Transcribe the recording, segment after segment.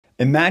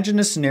Imagine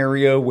a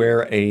scenario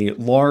where a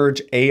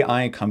large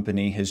AI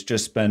company has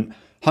just spent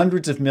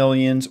hundreds of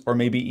millions or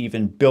maybe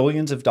even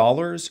billions of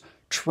dollars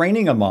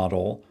training a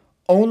model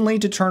only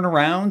to turn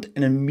around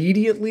and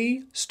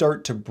immediately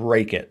start to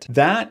break it.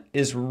 That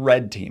is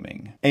red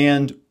teaming.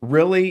 And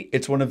really,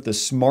 it's one of the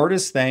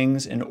smartest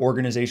things an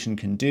organization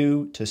can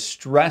do to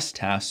stress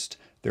test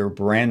their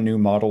brand new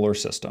model or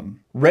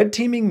system. Red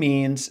teaming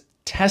means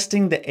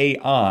testing the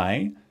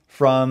AI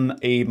from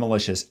a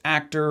malicious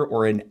actor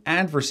or an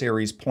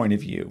adversary's point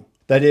of view.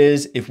 That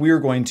is, if we are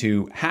going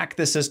to hack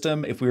the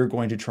system, if we are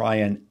going to try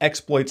and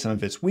exploit some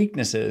of its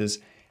weaknesses,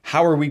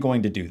 how are we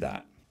going to do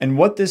that? And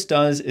what this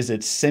does is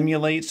it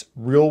simulates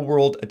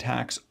real-world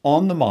attacks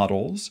on the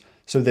models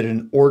so that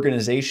an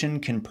organization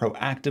can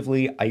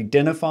proactively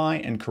identify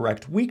and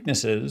correct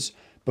weaknesses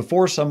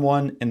before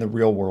someone in the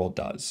real world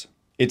does.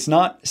 It's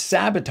not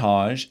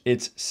sabotage,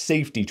 it's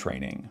safety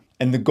training.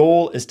 And the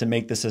goal is to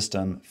make the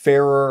system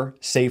fairer,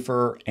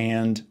 safer,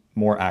 and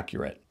more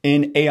accurate.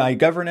 In AI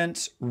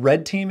governance,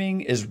 red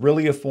teaming is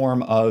really a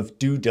form of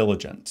due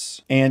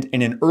diligence. And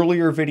in an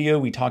earlier video,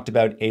 we talked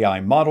about AI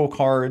model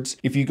cards.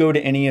 If you go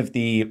to any of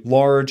the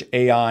large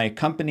AI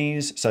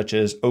companies, such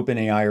as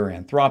OpenAI or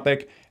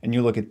Anthropic, and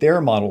you look at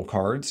their model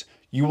cards,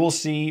 you will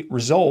see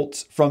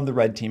results from the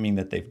red teaming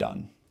that they've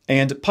done.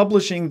 And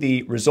publishing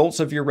the results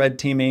of your red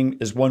teaming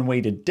is one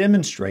way to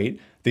demonstrate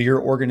that your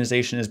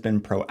organization has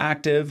been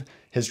proactive,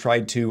 has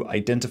tried to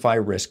identify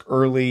risk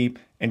early,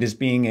 and is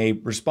being a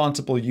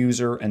responsible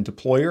user and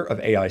deployer of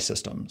AI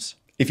systems.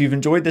 If you've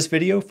enjoyed this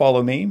video,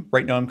 follow me.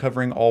 Right now I'm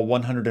covering all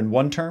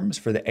 101 terms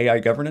for the AI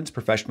governance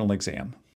professional exam.